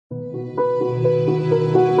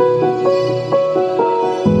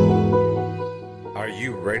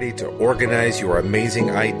to organize your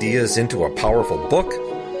amazing ideas into a powerful book?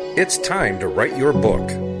 It's time to write your book.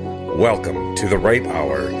 Welcome to The Right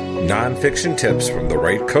Hour, nonfiction tips from the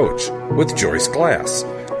right coach with Joyce Glass,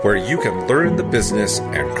 where you can learn the business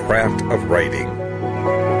and craft of writing.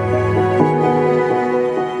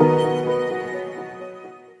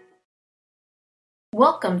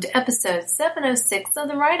 Welcome to episode 706 of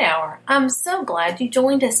The Right Hour. I'm so glad you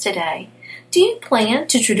joined us today. Do you plan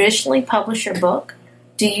to traditionally publish your book?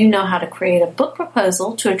 Do you know how to create a book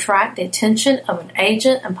proposal to attract the attention of an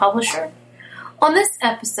agent and publisher? On this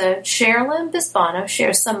episode, Sherilyn Bisbano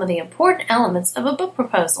shares some of the important elements of a book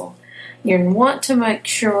proposal. You want to make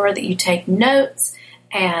sure that you take notes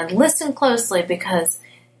and listen closely because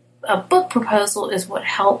a book proposal is what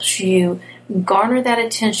helps you garner that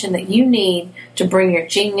attention that you need to bring your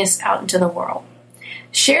genius out into the world.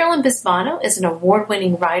 Sherilyn Bisbano is an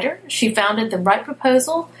award-winning writer. She founded The Right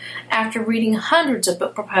Proposal after reading hundreds of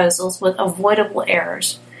book proposals with avoidable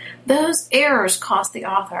errors. Those errors cost the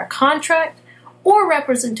author a contract or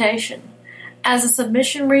representation. As a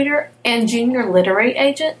submission reader and junior literary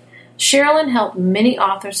agent, Sherilyn helped many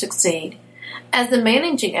authors succeed. As the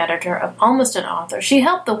managing editor of Almost an Author, she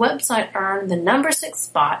helped the website earn the number 6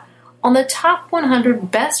 spot on the top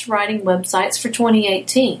 100 best writing websites for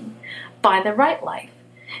 2018 by The Right Life,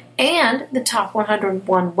 and the top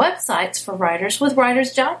 101 websites for writers with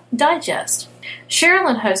Writer's Digest.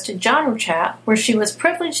 Sherilyn hosted Genre Chat, where she was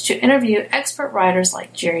privileged to interview expert writers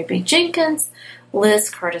like Jerry B. Jenkins,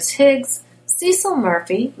 Liz Curtis Higgs, Cecil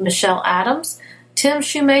Murphy, Michelle Adams, Tim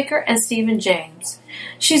Shoemaker, and Stephen James.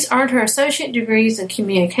 She's earned her associate degrees in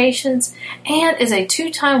communications and is a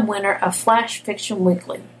 2-time winner of Flash Fiction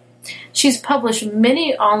Weekly. She's published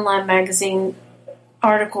many online magazine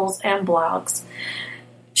articles and blogs.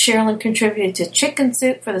 Sherilyn contributed to Chicken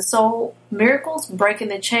Soup for the Soul, Miracles, Breaking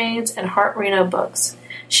the Chains, and Heart Reno books.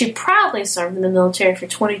 She proudly served in the military for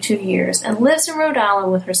 22 years and lives in Rhode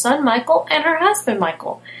Island with her son Michael and her husband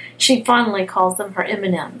Michael. She fondly calls them her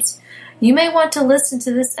M&Ms. You may want to listen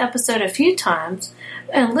to this episode a few times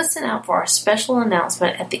and listen out for our special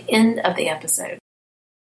announcement at the end of the episode.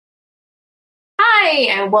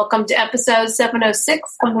 Hi, and welcome to episode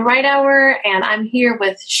 706 of The Right Hour, and I'm here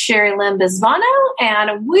with Sherilyn Bisbano,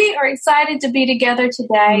 and we are excited to be together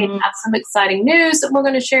today and have some exciting news that we're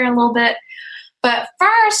going to share in a little bit. But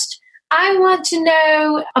first, I want to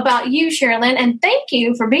know about you, Sherilyn, and thank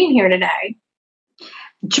you for being here today.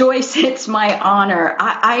 Joyce, it's my honor.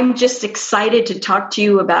 I'm just excited to talk to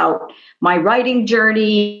you about my writing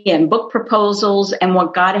journey and book proposals and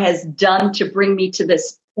what God has done to bring me to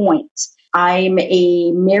this point. I'm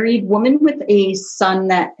a married woman with a son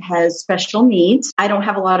that has special needs. I don't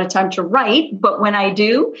have a lot of time to write, but when I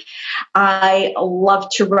do, I love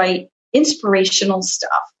to write inspirational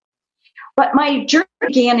stuff. But my journey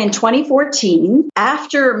began in 2014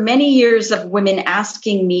 after many years of women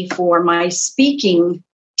asking me for my speaking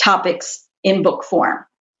topics in book form.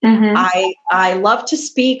 Mm-hmm. I love to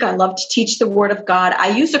speak. I love to teach the Word of God.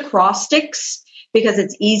 I use acrostics because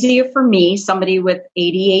it's easier for me, somebody with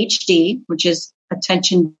ADHD, which is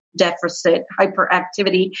attention deficit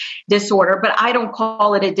hyperactivity disorder, but I don't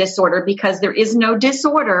call it a disorder because there is no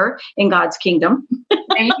disorder in God's kingdom.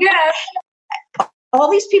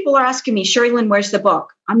 All these people are asking me, Sherilyn, where's the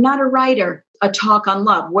book? I'm not a writer. A talk on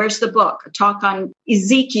love. Where's the book? A talk on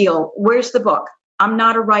Ezekiel. Where's the book? I'm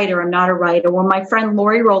not a writer. I'm not a writer. When my friend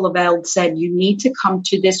Lori Rolleveld said, you need to come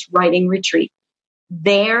to this writing retreat.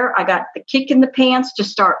 There, I got the kick in the pants to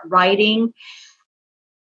start writing.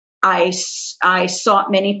 I sought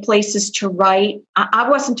many places to write. I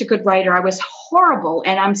wasn't a good writer. I was horrible,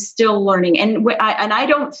 and I'm still learning. And I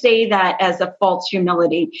don't say that as a false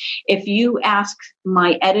humility. If you ask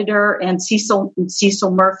my editor and Cecil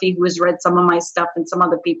Murphy, who has read some of my stuff, and some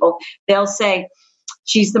other people, they'll say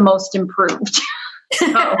she's the most improved. So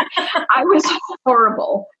I was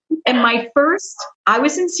horrible. And I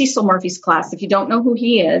was in Cecil Murphy's class. If you don't know who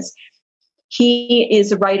he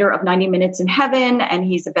is a writer of 90 Minutes in Heaven, and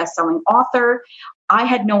he's a best-selling author. I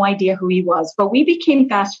had no idea who he was, but we became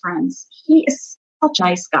fast friends. He is such a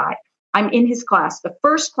nice guy. I'm in his class, the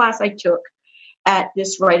first class I took at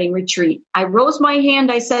this writing retreat. I rose my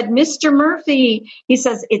hand. I said, Mr. Murphy. He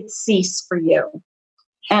says, it's Cease for you.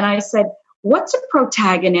 And I said, what's a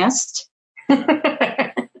protagonist?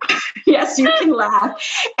 Yes, you can laugh.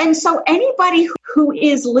 And so anybody who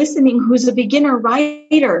is listening, who's a beginner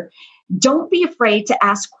writer, don't be afraid to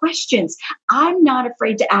ask questions. I'm not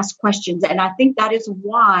afraid to ask questions. And I think that is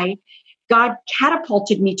why God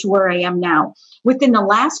catapulted me to where I am now. Within the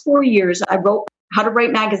last 4 years, I wrote How to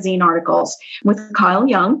Write Magazine articles with Kyle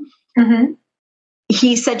Young. Mm-hmm.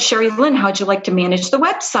 he said, Sherry Lynn, how'd you like to manage the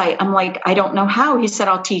website? I'm like, I don't know how. He said,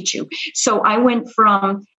 I'll teach you. So I went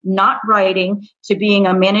from not writing to being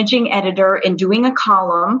a managing editor and doing a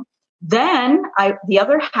column. Then the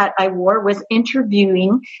other hat I wore was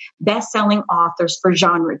interviewing best-selling authors for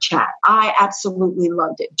Genre Chat. I absolutely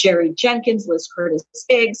loved it. Jerry Jenkins, Liz Curtis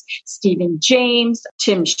Higgs, Stephen James,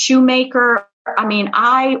 Tim Shoemaker. I mean,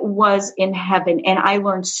 I was in heaven, and I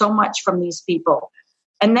learned so much from these people.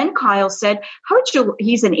 And then Kyle said,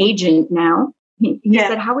 he's an agent now. He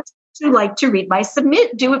said, how would you like to read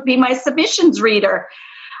be my submissions reader?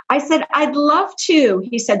 I said, I'd love to.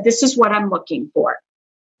 He said, this is what I'm looking for.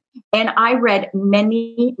 And I read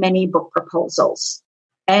many, many book proposals.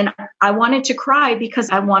 And I wanted to cry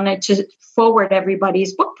because I wanted to forward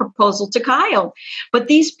everybody's book proposal to Kyle. But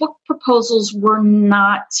these book proposals were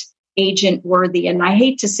not agent worthy. And I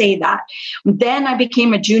hate to say that. Then I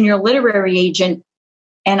became a junior literary agent,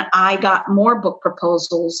 and I got more book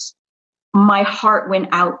proposals. My heart went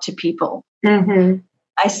out to people. Mm-hmm.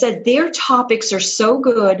 I said, their topics are so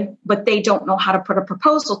good, but they don't know how to put a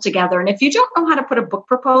proposal together. And if you don't know how to put a book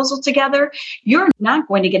proposal together, you're not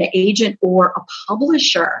going to get an agent or a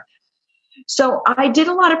publisher. So I did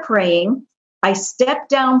a lot of praying. I stepped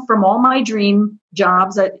down from all my dream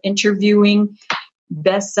jobs at interviewing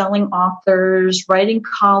best-selling authors, writing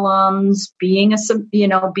columns, being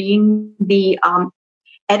the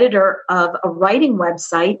editor of a writing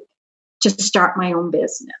website to start my own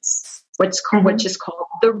business, which is called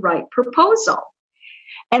The Right Proposal.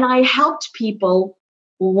 And I helped people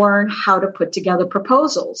learn how to put together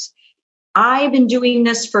proposals. I've been doing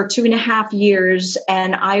this for 2.5 years,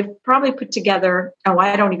 and I've probably put together,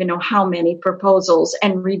 I don't even know how many proposals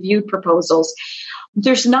and reviewed proposals.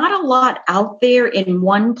 There's not a lot out there in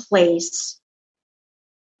one place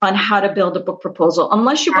on how to build a book proposal,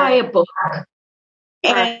 unless you buy a book.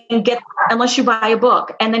 Unless you buy a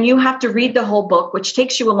book, and then you have to read the whole book, which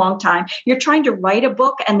takes you a long time. You're trying to write a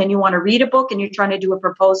book, and then you want to read a book, and you're trying to do a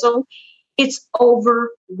proposal. It's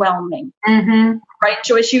overwhelming. Mm-hmm. Right,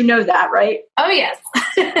 Joyce? You know that, right? Oh, yes.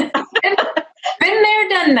 Been there,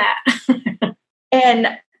 done that.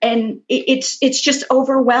 and it's just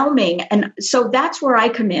overwhelming. And so that's where I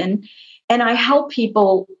come in, and I help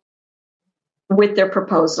people with their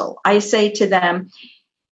proposal. I say to them,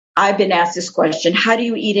 I've been asked this question: how do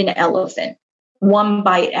you eat an elephant? One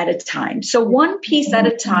bite at a time. So one piece at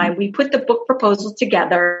a time, we put the book proposal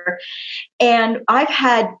together, and I've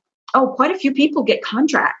had, quite a few people get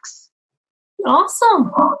contracts.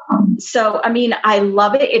 Awesome. So, I mean, I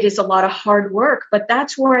love it. It is a lot of hard work, but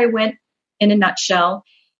that's where I went in a nutshell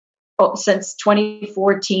since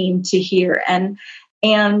 2014 to here. And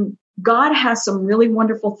God has some really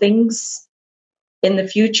wonderful things in the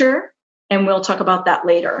future. And we'll talk about that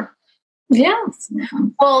later. Yes.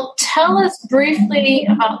 Well, tell us briefly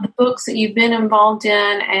about the books that you've been involved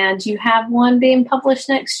in, and you have one being published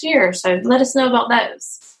next year. So let us know about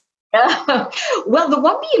those. Well, the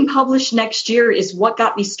one being published next year is what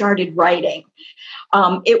got me started writing.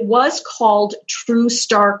 It was called True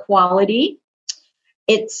Star Quality.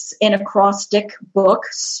 It's an acrostic book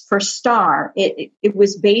for Star. It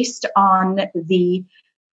was based on the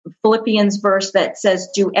Philippians verse that says,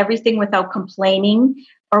 do everything without complaining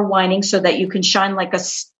or whining so that you can shine like a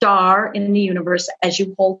star in the universe as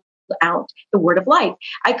you hold out the word of life.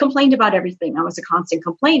 I complained about everything. I was a constant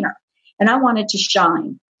complainer, and I wanted to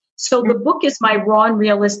shine. So the book is my raw and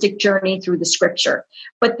realistic journey through the scripture,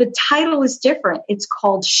 but the title is different. It's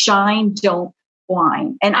called Shine, Don't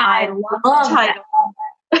Whine. And I love the title.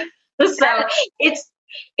 So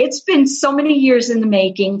it's been so many years in the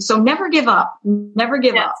making. So never give up. Never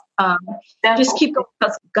give up. Just keep going,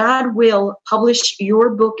 because God will publish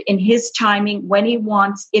your book in his timing, when he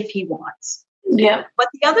wants, if he wants. Yeah. But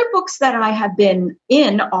the other books that I have been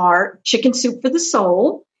in are Chicken Soup for the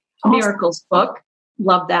Soul, awesome. Miracles book.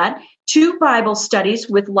 Love that. 2 Bible studies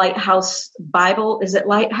with Lighthouse Bible. Is it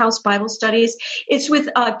Lighthouse Bible Studies? It's with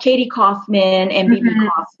Katie Kaufman and B.B.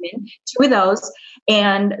 Kaufman. 2 of those.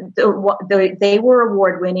 And they were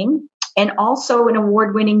award-winning. And also an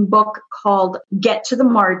award-winning book called Get to the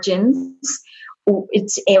Margins.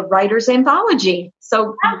 It's a writer's anthology.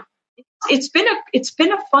 So it's been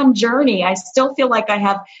a fun journey. I still feel like I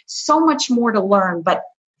have so much more to learn, but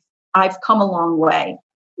I've come a long way.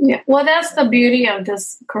 Yeah. Well, that's the beauty of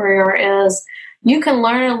this career, is you can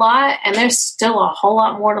learn a lot, and there's still a whole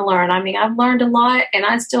lot more to learn. I mean, I've learned a lot, and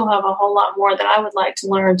I still have a whole lot more that I would like to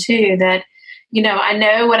learn too. That, I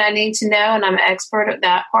know what I need to know, and I'm an expert at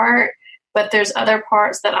that part, but there's other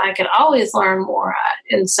parts that I could always learn more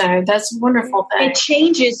at. And so that's a wonderful thing. It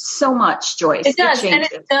changes so much, Joyce. It does.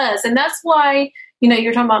 And that's why,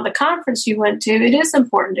 you're talking about the conference you went to. It is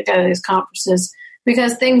important to go to these conferences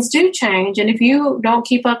because things do change. And if you don't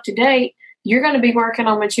keep up to date, you're going to be working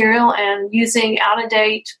on material and using out of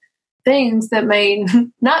date things that may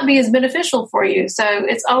not be as beneficial for you. So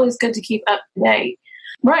it's always good to keep up to date.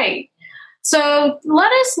 Right. So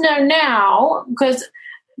let us know now, because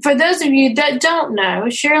for those of you that don't know,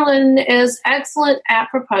 Sherilyn is excellent at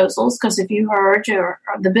proposals, because if you heard,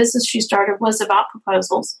 the business she started was about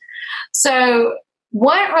proposals. So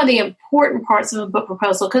what are the important parts of a book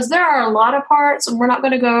proposal? Because there are a lot of parts, and we're not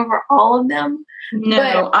going to go over all of them.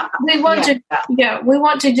 No, but we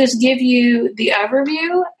want to just give you the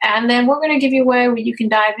overview, and then we're going to give you a way where you can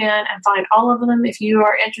dive in and find all of them if you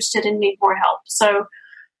are interested and need more help. So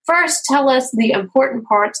first, tell us the important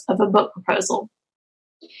parts of a book proposal.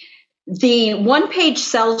 The one-page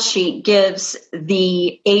sell sheet gives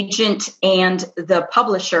the agent and the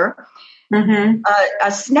publisher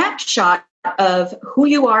a snapshot of who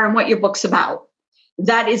you are and what your book's about.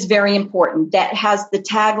 That is very important. That has the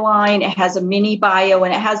tagline, it has a mini bio,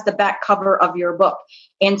 and it has the back cover of your book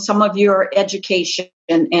and some of your education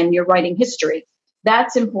and your writing history.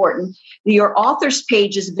 That's important. Your author's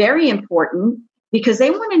page is very important because they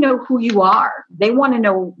want to know who you are. They want to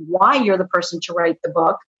know why you're the person to write the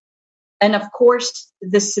book. And of course,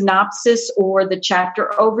 the synopsis or the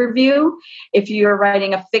chapter overview. If you're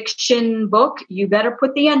writing a fiction book, you better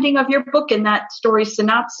put the ending of your book in that story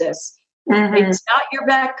synopsis. It's not your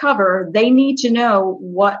back cover. They need to know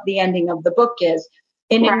what the ending of the book is.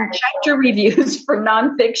 And in chapter reviews for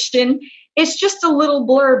nonfiction, it's just a little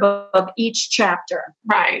blurb of each chapter.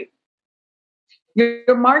 Right.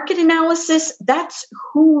 Your market analysis, that's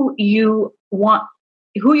who you want,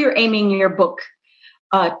 who you're aiming your book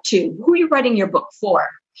to, who you're writing your book for.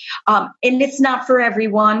 And it's not for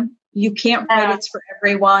everyone. You can't write it's for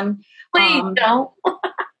everyone. Please don't.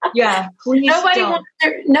 Yeah, please don't.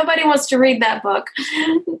 Nobody wants to read that book.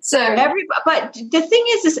 So but the thing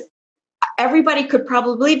is everybody could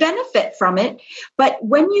probably benefit from it. But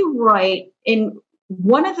when you write,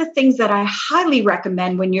 one of the things that I highly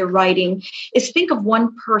recommend when you're writing is think of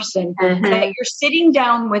one person that you're sitting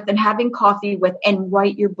down with and having coffee with and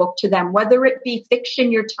write your book to them, whether it be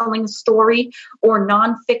fiction, you're telling a story, or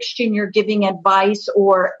nonfiction, you're giving advice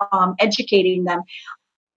or educating them.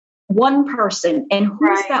 One person, and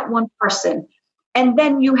who's that one person? And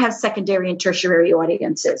then you have secondary and tertiary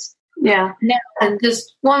audiences. Yeah. Now, and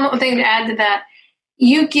just one more thing to add to that.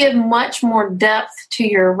 You give much more depth to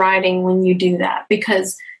your writing when you do that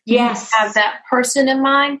because you have that person in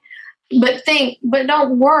mind. But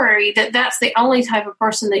don't worry that that's the only type of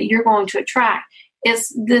person that you're going to attract.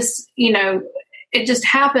 It's this, it just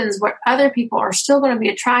happens where other people are still going to be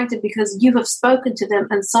attracted because you have spoken to them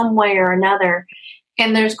in some way or another.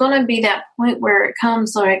 And there's going to be that point where it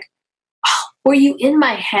comes like, oh, were you in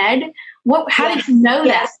my head? How did you know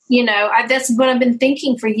that? That's what I've been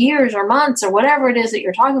thinking for years or months or whatever it is that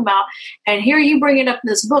you're talking about. And here you bring it up in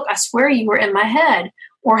this book. I swear you were in my head.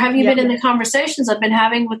 Or have you been in the conversations I've been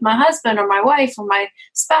having with my husband or my wife or my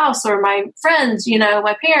spouse or my friends,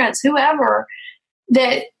 my parents, whoever,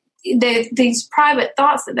 that these private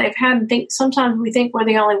thoughts that they've had and sometimes we think we're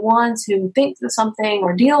the only ones who think of something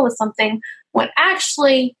or deal with something when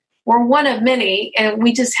actually we're one of many, and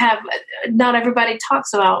we just have not everybody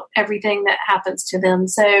talks about everything that happens to them.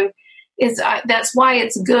 So that's why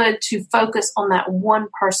it's good to focus on that one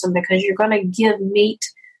person because you're going to give meat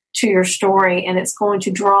to your story, and it's going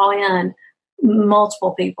to draw in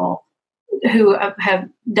multiple people who have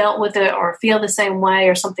dealt with it or feel the same way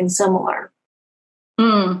or something similar.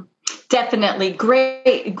 Definitely.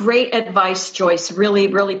 Great advice, Joyce. Really,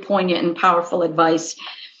 really poignant and powerful advice.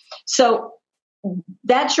 So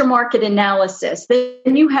that's your market analysis.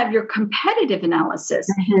 Then you have your competitive analysis.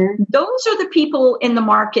 Those are the people in the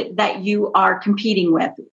market that you are competing with.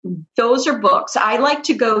 Those are books. I like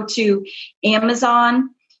to go to Amazon.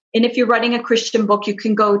 And if you're writing a Christian book, you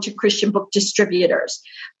can go to Christian book distributors.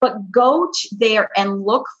 But go there and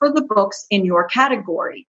look for the books in your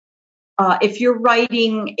category. If you're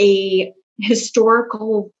writing a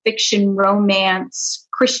historical fiction, romance,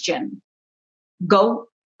 Christian, go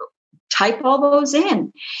type all those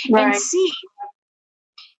in and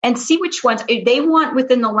see which ones they want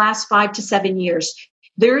within the last 5 to 7 years.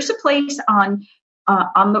 There's a place on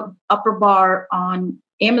the upper bar on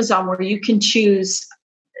Amazon where you can choose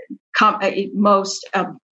most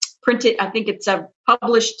printed. I think it's a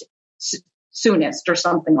published soonest or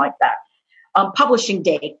something like that. Publishing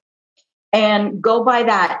date, and go by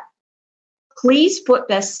that. Please put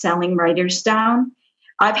best-selling writers down.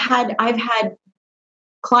 I've had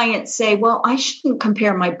clients say, well, I shouldn't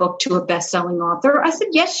compare my book to a best-selling author. I said,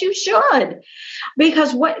 yes, you should.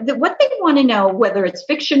 Because what they want to know, whether it's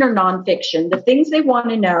fiction or nonfiction, the things they want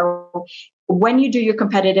to know when you do your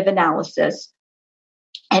competitive analysis.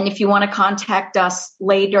 And if you want to contact us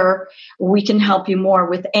later, we can help you more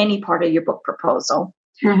with any part of your book proposal.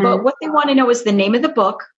 Mm-hmm. But what they want to know is the name of the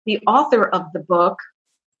book, the author of the book,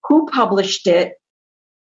 who published it,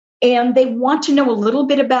 and they want to know a little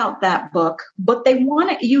bit about that book, but they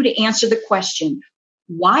want you to answer the question,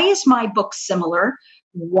 why is my book similar?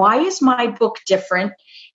 Why is my book different?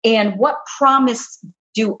 And what promise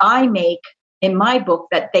do I make in my book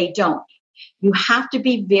that they don't? You have to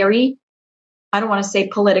be very, I don't want to say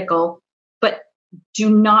political, but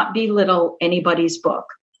do not belittle anybody's book.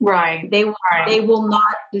 Right. They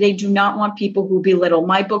do not want people who belittle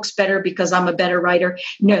my book's better because I'm a better writer.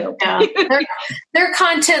 No. Yeah. Their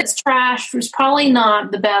content's trash. Was probably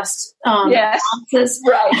not the best. Yes. Answers.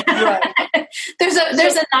 Right. There's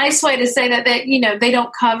a nice way to say that they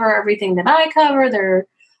don't cover everything that I cover.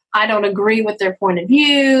 I don't agree with their point of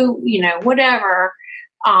view, whatever.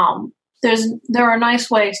 There are nice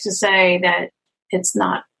ways to say that it's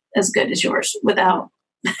not as good as yours without.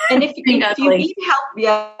 And if you need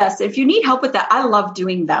help, if you need help with that, I love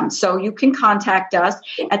doing them. So you can contact us.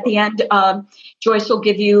 At the end, Joyce will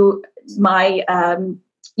give you my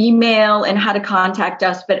email and how to contact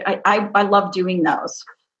us. But I love doing those.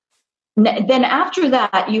 Then after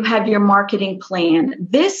that, you have your marketing plan.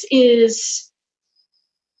 This is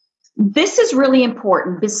really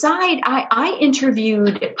important. I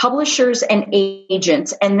interviewed publishers and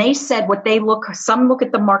agents, and they said some look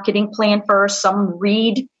at the marketing plan first, some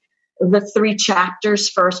read the 3 chapters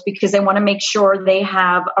first because they want to make sure they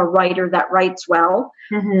have a writer that writes well.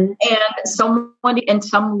 Mm-hmm. And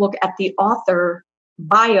some look at the author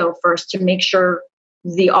bio first to make sure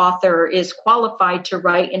the author is qualified to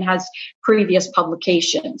write and has previous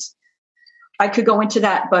publications. I could go into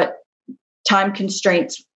that, but time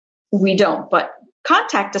constraints, we don't. But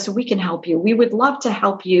contact us and we can help you. We would love to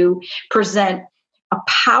help you present a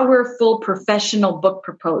powerful professional book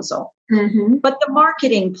proposal. Mm-hmm. But the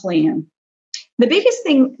marketing plan, the biggest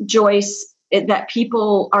thing, Joyce, that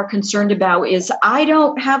people are concerned about is I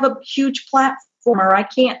don't have a huge platform or I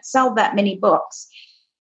can't sell that many books.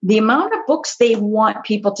 The amount of books they want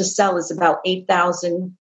people to sell is about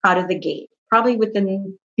 8,000 out of the gate, probably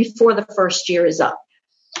before the first year is up.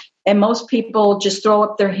 And most people just throw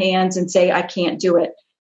up their hands and say, I can't do it.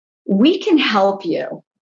 We can help you.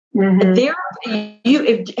 Mm-hmm.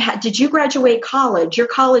 Did you graduate college? Your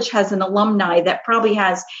college has an alumni that probably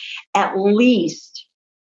has at least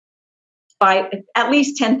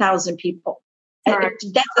 10,000 people. Right.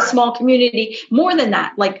 That's a small community. More than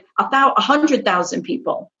that, like 100,000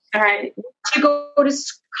 people. All right. Where did you go to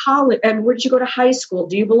college? And where did you go to high school?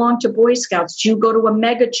 Do you belong to Boy Scouts? Do you go to a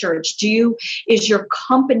mega church? Is your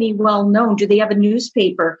company well known? Do they have a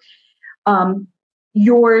newspaper?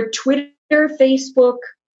 Your Twitter, Facebook,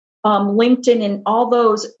 LinkedIn, and all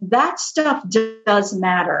those, that stuff does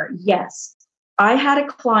matter. Yes. I had a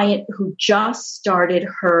client who just started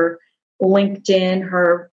her LinkedIn,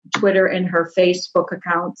 her Twitter, and her Facebook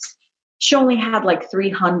accounts. She only had like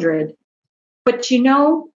 300. But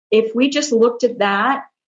if we just looked at that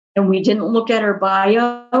and we didn't look at her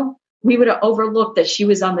bio, we would have overlooked that she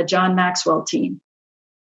was on the John Maxwell team.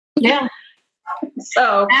 Yeah.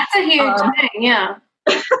 So that's a huge thing. Yeah.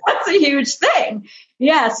 That's a huge thing.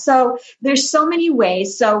 Yeah. So there's so many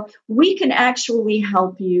ways. So we can actually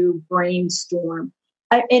help you brainstorm.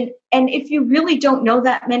 And if you really don't know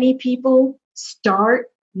that many people, start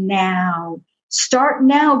now. Start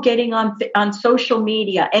now getting on social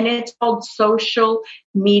media. And it's called social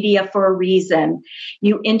media for a reason.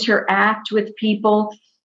 You interact with people.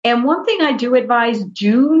 And one thing I do advise,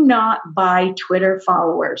 do not buy Twitter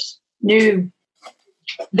followers. No.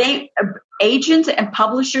 Agents and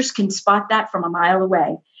publishers can spot that from a mile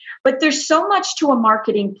away. But there's so much to a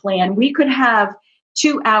marketing plan. We could have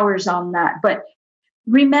 2 hours on that. But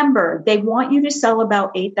remember, they want you to sell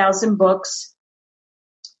about 8,000 books.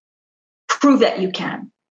 Prove that you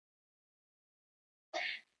can.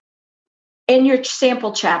 In your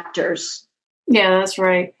sample chapters. Yeah, that's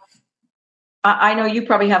right. I know you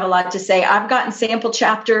probably have a lot to say. I've gotten sample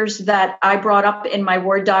chapters that I brought up in my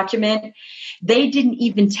Word document. They didn't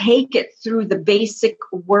even take it through the basic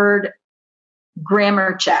word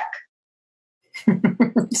grammar check.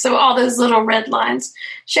 So all those little red lines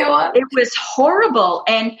show up. It was horrible.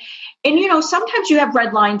 And sometimes you have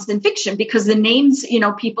red lines in fiction because the names,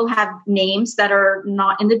 people have names that are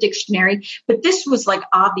not in the dictionary, but this was like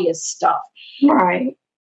obvious stuff. Right.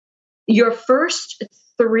 Your first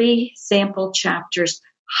 3 sample chapters,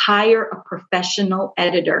 hire a professional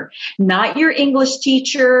editor, not your English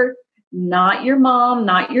teacher, not your mom,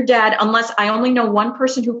 not your dad, unless I only know one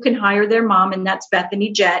person who can hire their mom, and that's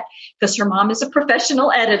Bethany Jett, because her mom is a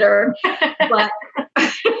professional editor.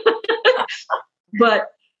 But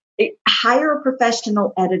hire a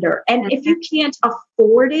professional editor. And if you can't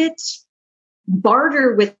afford it,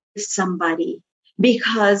 barter with somebody,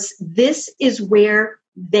 because this is where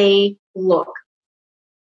they look.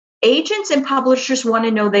 Agents and publishers want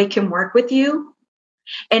to know they can work with you.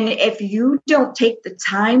 And if you don't take the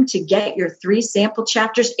time to get your 3 sample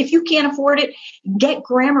chapters, if you can't afford it, get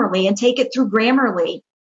Grammarly and take it through Grammarly.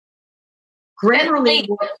 Grammarly.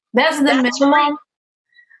 That's the minimum.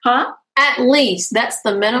 Huh? At least that's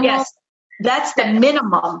the minimum. Yes, that's the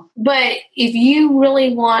minimum. But if you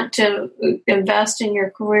really want to invest in your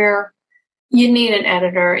career, you need an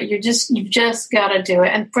editor. You've just got to do it.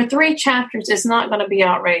 And for 3 chapters, it's not going to be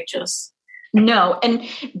outrageous. No. And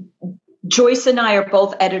Joyce and I are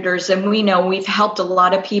both editors, and we know we've helped a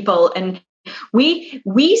lot of people, and we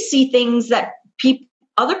see things that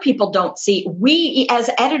other people don't see. We,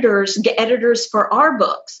 as editors, get editors for our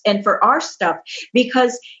books and for our stuff,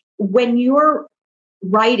 because when you're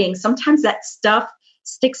writing, sometimes that stuff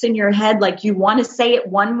sticks in your head, like you want to say it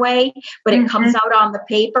one way, but it comes out on the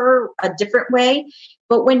paper a different way.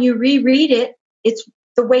 But when you reread it, it's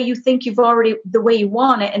the way you think the way you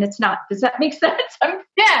want it, and it's not. Does that make sense?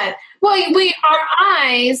 Yeah. Well, our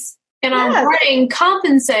eyes and our brain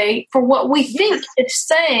compensate for what we think it's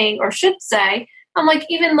saying or should say. I'm like,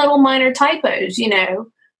 even little minor typos,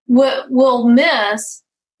 we'll miss,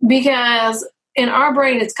 because in our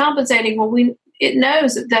brain it's compensating. Well, it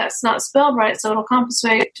knows that that's not spelled right, so it'll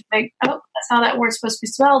compensate to make, that's how that word's supposed to be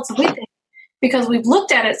spelled. So we think, because we've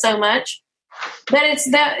looked at it so much, that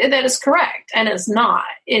that is correct, and it's not,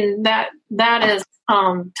 and that is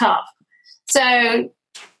tough. So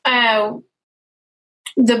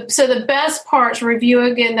the best parts, review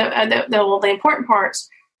again the important parts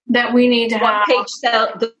that we need to have.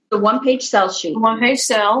 The one-page sell sheet. One-page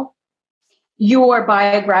sell. Your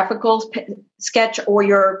biographical sketch, or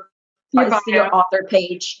your author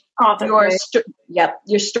page.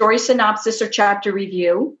 Your story synopsis or chapter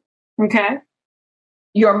review. Okay.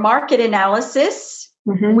 Your market analysis,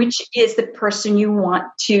 which is the person you want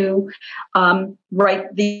to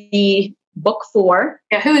write the book for.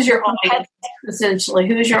 Yeah, who is your audience, essentially?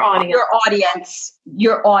 Who is your audience?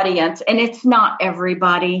 Your audience. And it's not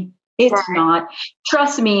everybody. It's not.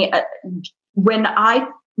 Trust me,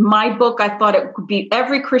 my book, I thought it could be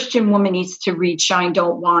every Christian woman needs to read Shine,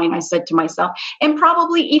 Don't Whine, I said to myself. And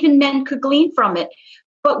probably even men could glean from it.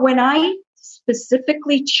 But when I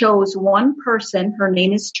specifically chose one person, her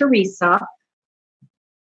name is Teresa,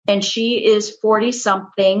 and she is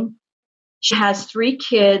 40-something. She has 3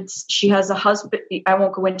 kids. She has a husband. I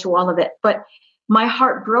won't go into all of it, but my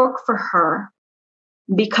heart broke for her,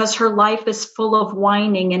 because her life is full of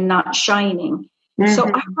whining and not shining. So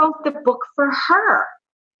I wrote the book for her.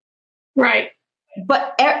 Right.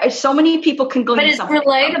 But so many people can glean something. But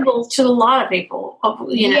it's relatable to a lot of people.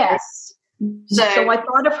 Yes. So I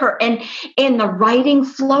thought of her, and the writing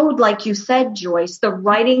flowed, like you said, Joyce. The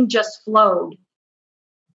writing just flowed.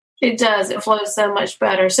 It does. It flows so much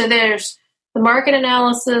better. So there's the market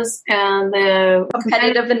analysis and the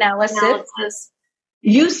competitive analysis.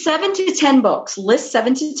 Use 7 to 10 books. List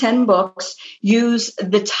 7 to 10 books. Use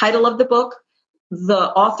the title of the book,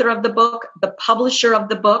 the author of the book, the publisher of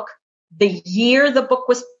the book, the year the book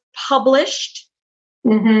was published.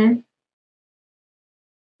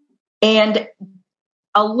 And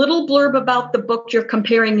a little blurb about the book you're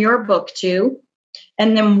comparing your book to,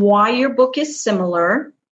 and then why your book is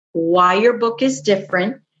similar, why your book is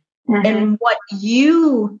different, and what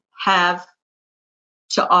you have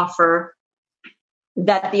to offer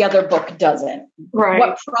that the other book doesn't. Right.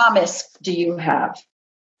 What promise do you have?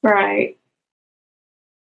 Right.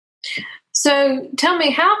 So tell me,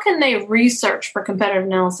 how can they research for competitive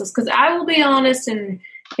analysis? Because I will be honest, and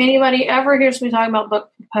anybody ever hears me talking about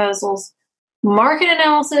book proposals, market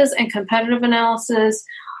analysis and competitive analysis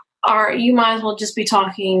you might as well just be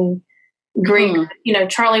talking Greek,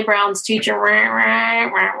 Charlie Brown's teacher.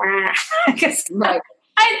 I guess. Right.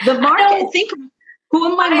 Think, who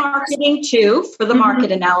am I marketing to for the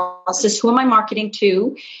market analysis? Who am I marketing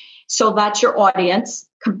to? So that's your audience.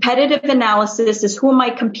 Competitive analysis is, who am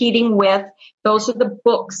I competing with? Those are the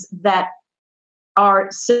books that are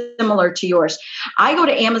similar to yours. I go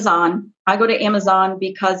to Amazon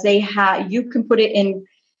because you can put it in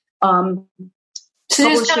so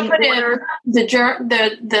you just put in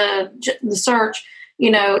the search,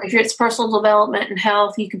 if it's personal development and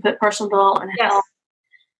health, you can put personal development and health.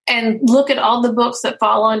 and look at all the books that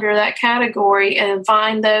fall under that category and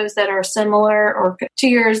find those that are similar or to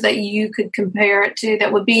yours that you could compare it to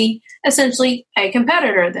that would be essentially a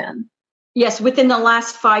competitor then. Yes, within the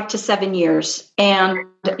last 5 to 7 years. And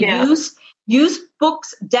use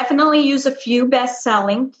books, definitely use a few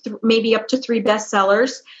best-selling, maybe up to 3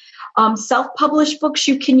 bestsellers. Self-published books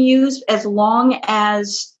you can use as long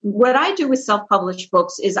as, what I do with self-published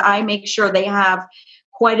books is I make sure they have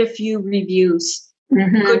quite a few reviews,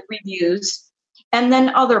 good reviews, and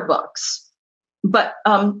then other books. But,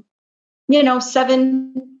 7,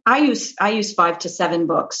 I use 5 to 7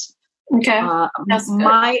 books. Okay. That's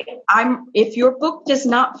good. If your book does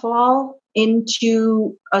not fall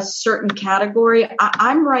into a certain category,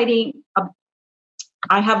 I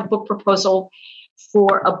have a book proposal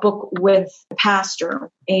for a book with a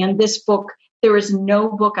pastor. And this book, there is no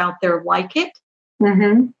book out there like it.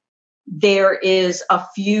 Mm-hmm. There is a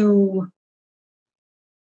few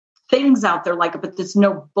things out there like it, but there's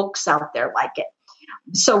no books out there like it.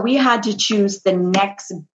 So we had to choose the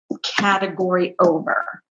next category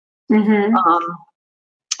over. Mm-hmm.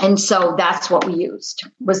 And so that's what we used,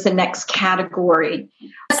 was the next category.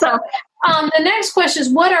 So the next question is,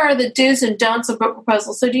 what are the do's and don'ts of book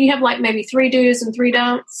proposals? So do you have like maybe 3 do's and 3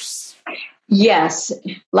 don'ts? Yes.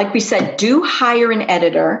 Like we said, do hire an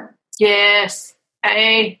editor. Yes.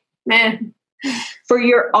 Amen. For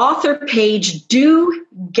your author page, do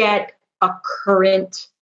get a current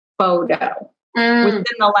photo. Within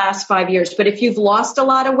the last 5 years. But if you've lost a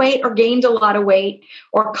lot of weight or gained a lot of weight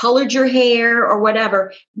or colored your hair or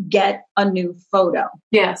whatever, get a new photo.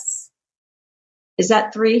 Yes. Is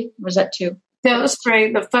that 3 or is that 2? That was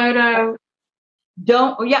 3. The photo.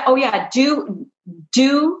 Do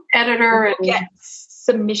editor and get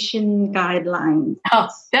submission guidelines. Oh,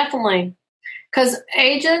 definitely. Because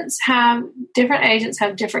different agents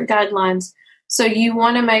have different guidelines. So you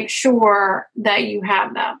want to make sure that you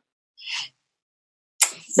have them.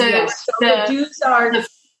 So, yes. The do's are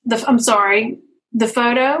the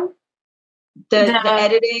photo, the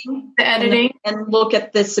editing, and look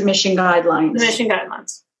at the submission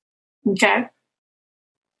guidelines. Okay.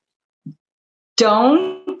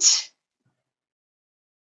 Don't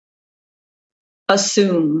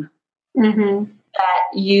assume that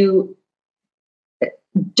you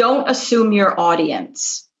don't assume your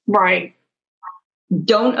audience. Right.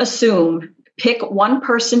 Don't assume. Pick one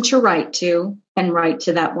person to write to and write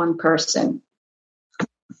to that one person.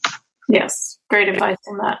 Yes. Great advice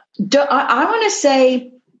on that. I want to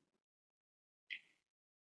say,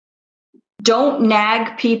 don't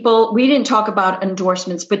nag people. We didn't talk about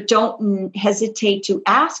endorsements, but don't hesitate to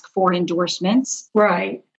ask for endorsements.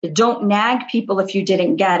 Right. Don't nag people if you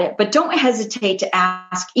didn't get it, but don't hesitate to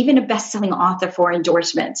ask even a best-selling author for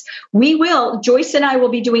endorsements. Joyce and I will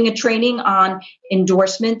be doing a training on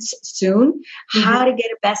endorsements soon, how to get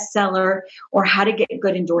a bestseller or how to get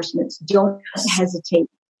good endorsements. Don't hesitate,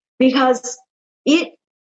 because a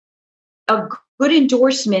good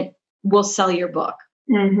endorsement will sell your book.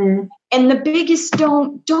 Mm-hmm. And the biggest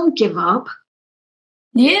don't give up.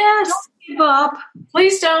 Yes. Don't give up.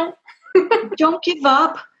 Please don't. Don't give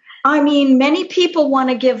up. I mean, many people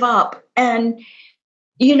want to give up. And,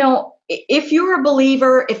 if you're a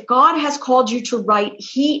believer, if God has called you to write,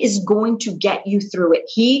 He is going to get you through it.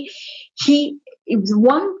 It's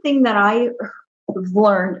one thing that I have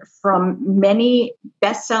learned from many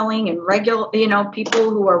best-selling and regular,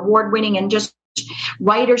 people who are award-winning and just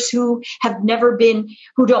writers who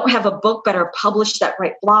don't have a book but are published, that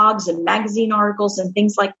write blogs and magazine articles and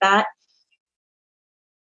things like that.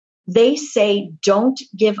 They say, don't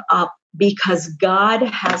give up, because God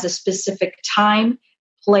has a specific time,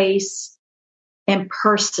 place, and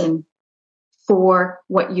person for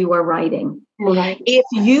what you are writing. Right. If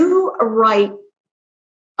you write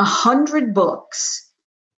 100 books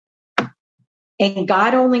and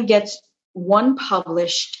God only gets one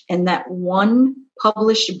published, and that one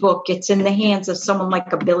published book gets in the hands of someone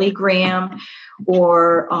like a Billy Graham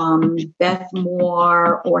or Beth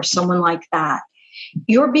Moore or someone like that,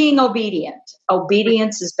 you're being obedient.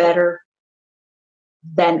 Obedience is better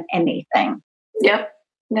than anything. Yep.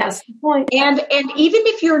 That's the point. And even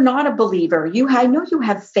if you're not a believer, I know you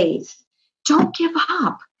have faith. Don't give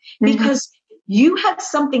up, because you have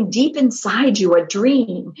something deep inside you, a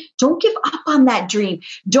dream. Don't give up on that dream.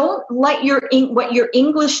 Don't let what your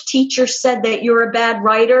English teacher said that you're a bad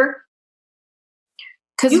writer.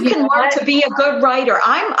 You can learn to be a good writer.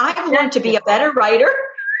 I've learned to be a better writer.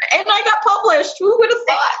 And I got published. Who would have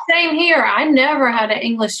thought? Same here. I never had an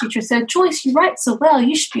English teacher said, Joyce, you write so well.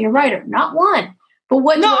 You should be a writer. Not one. But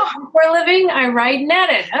what do I do for a living? I write and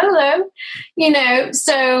edit. Hello.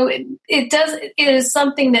 So it is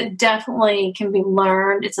something that definitely can be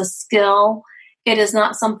learned. It's a skill. It is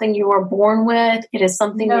not something you are born with. It is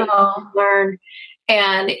something that you can learn.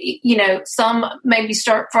 And, some maybe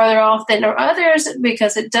start further off than others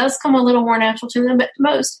because it does come a little more natural to them. But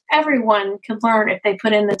everyone can learn if they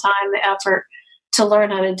put in the time, the effort to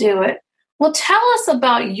learn how to do it. Well, tell us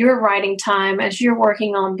about your writing time as you're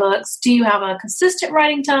working on books. Do you have a consistent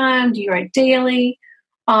writing time? Do you write daily?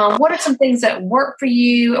 What are some things that work for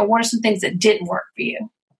you, or what are some things that didn't work for you?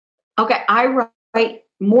 Okay, I write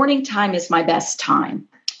morning time is my best time.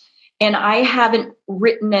 And I haven't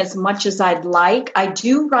written as much as I'd like. I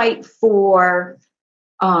do write for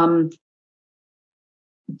the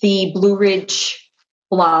Blue Ridge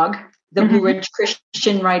blog, the Blue Ridge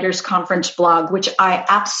Christian Writers Conference blog, which I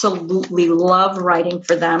absolutely love writing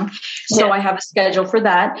for them. So I have a schedule for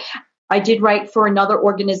that. I did write for another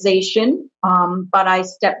organization, but I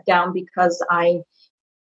stepped down because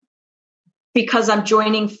I'm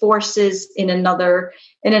joining forces in another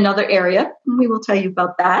area. We will tell you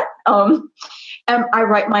about that. I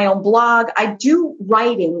write my own blog. I do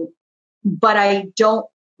writing, but I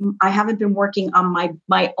haven't been working on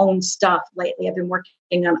my own stuff lately. I've been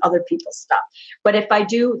working on other people's stuff. But if I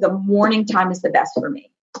do, the morning time is the best for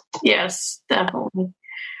me. Yes, definitely.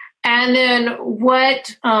 And then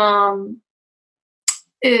what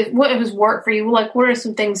has worked for you? Like, what are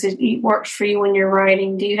some things that works for you when you're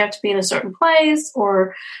writing? Do you have to be in a certain place,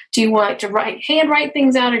 or do you like to handwrite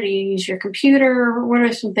things out, or do you use your computer? What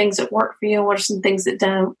are some things that work for you, and what are some things that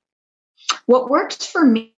don't? What works for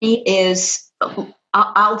me is,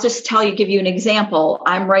 I'll just give you an example.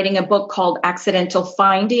 I'm writing a book called Accidental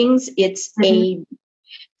Findings. It's a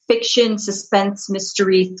fiction, suspense,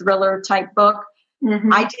 mystery, thriller type book.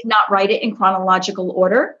 I did not write it in chronological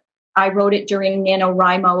order. I wrote it during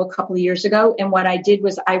NaNoWriMo a couple of years ago. And what I did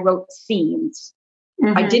was I wrote scenes.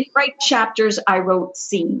 I didn't write chapters. I wrote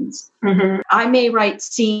scenes. I may write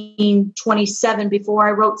scene 27 before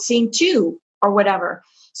I wrote scene 2 or whatever.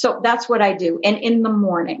 So that's what I do. And in the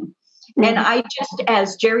morning. And I just,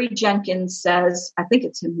 as Jerry Jenkins says, I think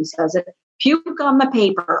it's him who says it, puke on the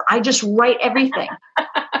paper. I just write everything.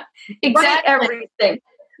 Write everything.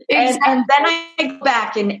 Exactly. And then I go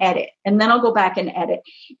back and edit. And then I'll go back and edit.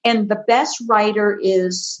 And the best writer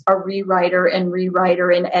is a rewriter and editor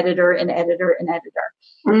and editor and editor.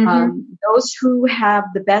 Those who have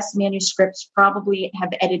the best manuscripts probably have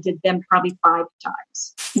edited them 5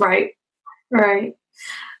 times. Right.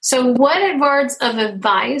 So what words of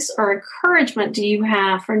advice or encouragement do you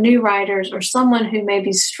have for new writers or someone who may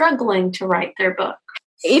be struggling to write their book?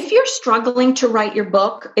 If you're struggling to write your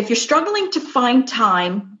book, if you're struggling to find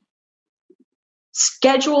time,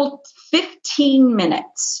 schedule 15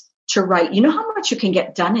 minutes to write. You know how much you can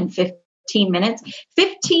get done in 15 minutes?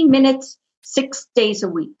 15 minutes, 6 days a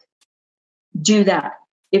week. Do that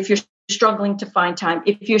if you're struggling to find time.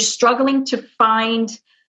 If you're struggling to find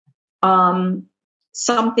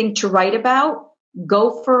something to write about,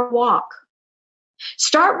 go for a walk.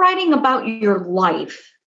 Start writing about your life.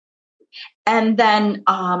 And then,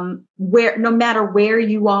 no matter where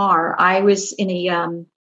you are, I was in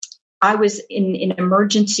an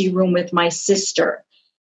emergency room with my sister,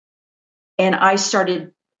 and I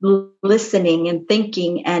started listening and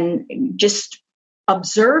thinking and just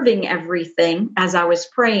observing everything as I was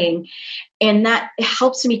praying. And that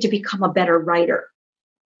helps me to become a better writer.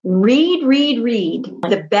 Read.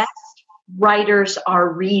 The best writers are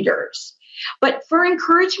readers. But for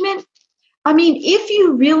encouragement, if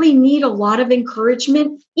you really need a lot of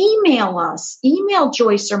encouragement, email us, email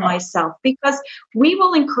Joyce or myself, because we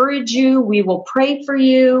will encourage you. We will pray for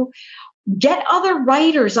you. Get other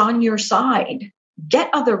writers on your side. Get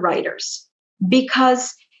other writers,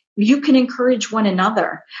 because you can encourage one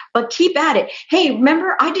another. But keep at it. Hey,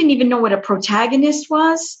 remember, I didn't even know what a protagonist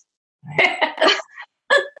was.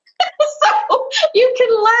 So you can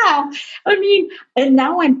laugh. And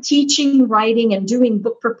now I'm teaching writing and doing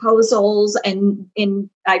book proposals, and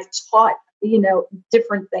I've taught,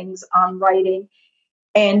 different things on writing.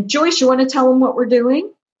 And Joyce, you want to tell them what we're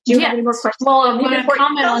doing? Do you have any more questions? Well, I'm going to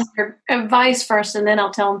comment on your advice first, and then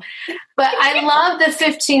I'll tell them. But I love the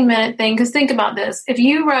 15-minute thing, because think about this. If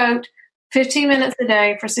you wrote 15 minutes a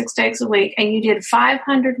day for 6 days a week, and you did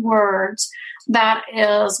 500 words, that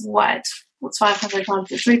is what? What's 500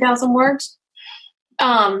 times 3,000 words?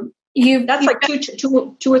 That's like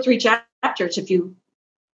two or three chapters if you.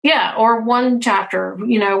 Yeah, or one chapter,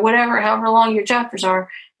 however long your chapters are.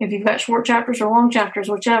 If you've got short chapters or long chapters,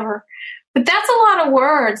 whichever. But that's a lot of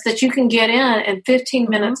words that you can get in 15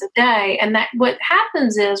 minutes a day. And that what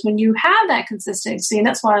happens is when you have that consistency, and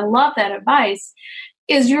that's why I love that advice,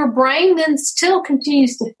 is your brain then still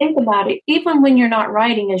continues to think about it, even when you're not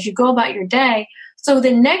writing, as you go about your day. So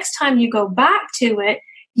the next time you go back to it,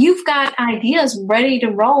 you've got ideas ready to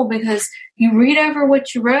roll because you read over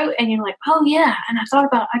what you wrote and you're like, oh yeah, and I thought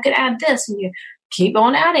about I could add this, and you keep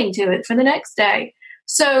on adding to it for the next day.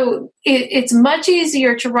 So it's much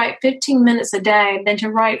easier to write 15 minutes a day than to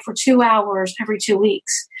write for 2 hours every 2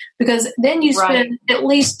 weeks, because then you spend at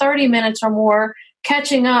least 30 minutes or more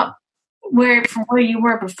catching up from where you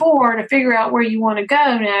were before to figure out where you want to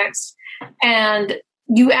go next. And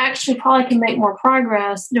you actually probably can make more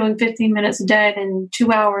progress doing 15 minutes a day than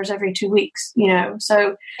 2 hours every 2 weeks,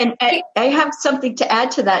 So, and I have something to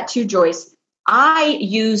add to that too, Joyce.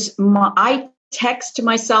 I text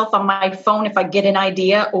myself on my phone if I get an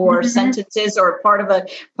idea or sentences or part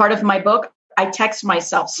of my book. I text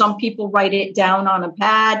myself. Some people write it down on a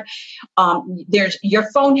pad. Your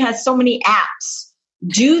phone has so many apps.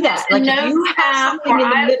 Do that. Like if you have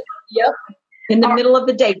something in the middle of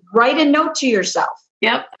the day, write a note to yourself.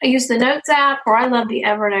 Yep. I use the Notes app, or I love the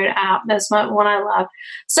Evernote app. That's one I love.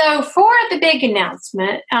 So for the big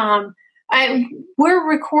announcement, we're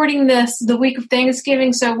recording this the week of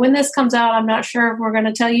Thanksgiving. So when this comes out, I'm not sure if we're going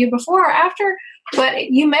to tell you before or after, but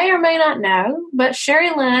you may or may not know, but Sherry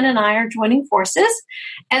Lynn and I are joining forces.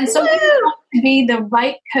 And so we're going to be the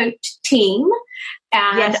Write Coach team.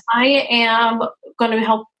 And I am going to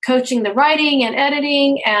help coaching the writing and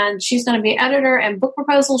editing, and she's going to be editor and book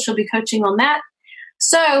proposal. She'll be coaching on that.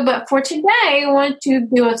 So, but for today, I want to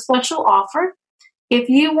do a special offer. If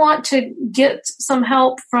you want to get some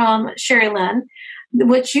help from Sherry Lynn,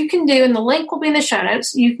 what you can do, and the link will be in the show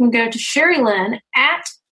notes, you can go to Sherry Lynn at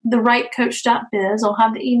thewritecoach.biz. I'll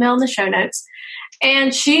have the email in the show notes.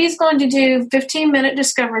 And she's going to do 15-minute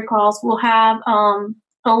discovery calls. We'll have a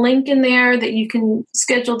link in there that you can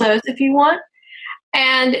schedule those if you want.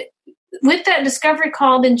 And with that discovery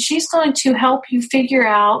call, then she's going to help you figure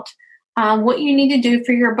out what you need to do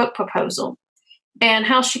for your book proposal and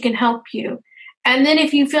how she can help you. And then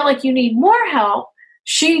if you feel like you need more help,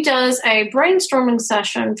 she does a brainstorming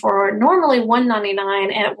session for normally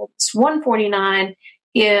 $199, and it's $149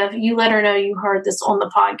 if you let her know you heard this on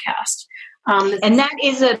the podcast. And that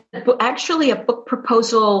is actually a book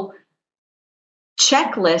proposal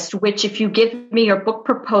checklist, which if you give me your book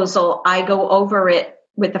proposal, I go over it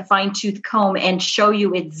with a fine-tooth comb and show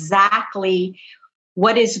you exactly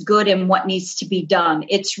what is good and what needs to be done.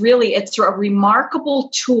 It's a remarkable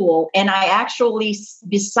tool. And I actually,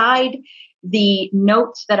 beside the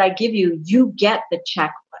notes that I give you, you get the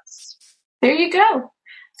checklist. There you go.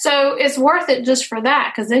 So it's worth it just for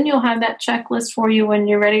that, because then you'll have that checklist for you when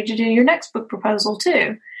you're ready to do your next book proposal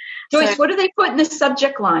too. Joyce, what do they put in the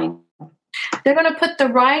subject line? They're going to put the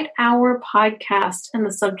Write Hour podcast in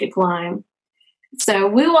the subject line. So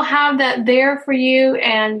we will have that there for you,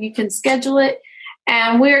 and you can schedule it.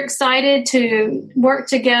 And we're excited to work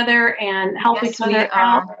together and help each other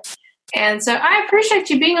out. And so I appreciate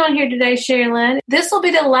you being on here today, Sherry Lynn. This will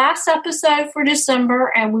be the last episode for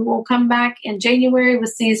December, and we will come back in January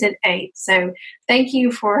with season 8. So thank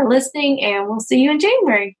you for listening, and we'll see you in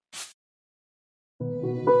January.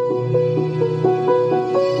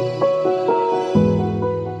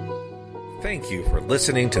 Thank you for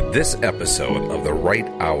listening to this episode of The Write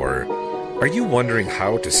Hour. Are you wondering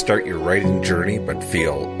how to start your writing journey but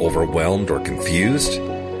feel overwhelmed or confused?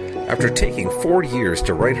 After taking 4 years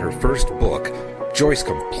to write her first book, Joyce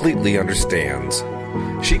completely understands.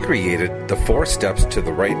 She created the 4 Steps to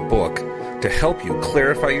the Right Book to help you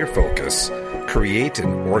clarify your focus, create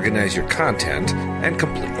and organize your content, and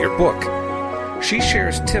complete your book. She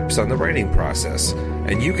shares tips on the writing process,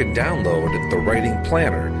 and you can download the Writing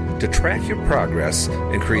Planner to track your progress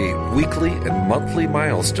and create weekly and monthly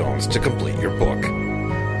milestones to complete your book.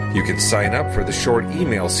 You can sign up for the short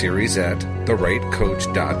email series at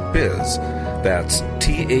thewritecoach.biz. That's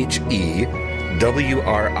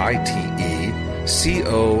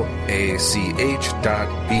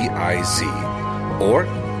TheWriteCoach.biz. Or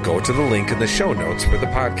go to the link in the show notes for the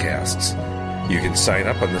podcasts. You can sign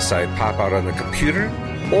up on the side pop out on the computer,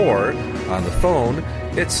 or on the phone,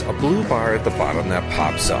 it's a blue bar at the bottom that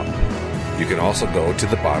pops up. You can also go to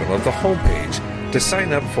the bottom of the homepage to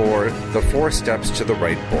sign up for the 4 Steps to the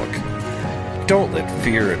Right Book. Don't let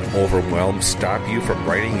fear and overwhelm stop you from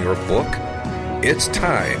writing your book. It's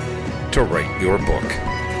time to write your book.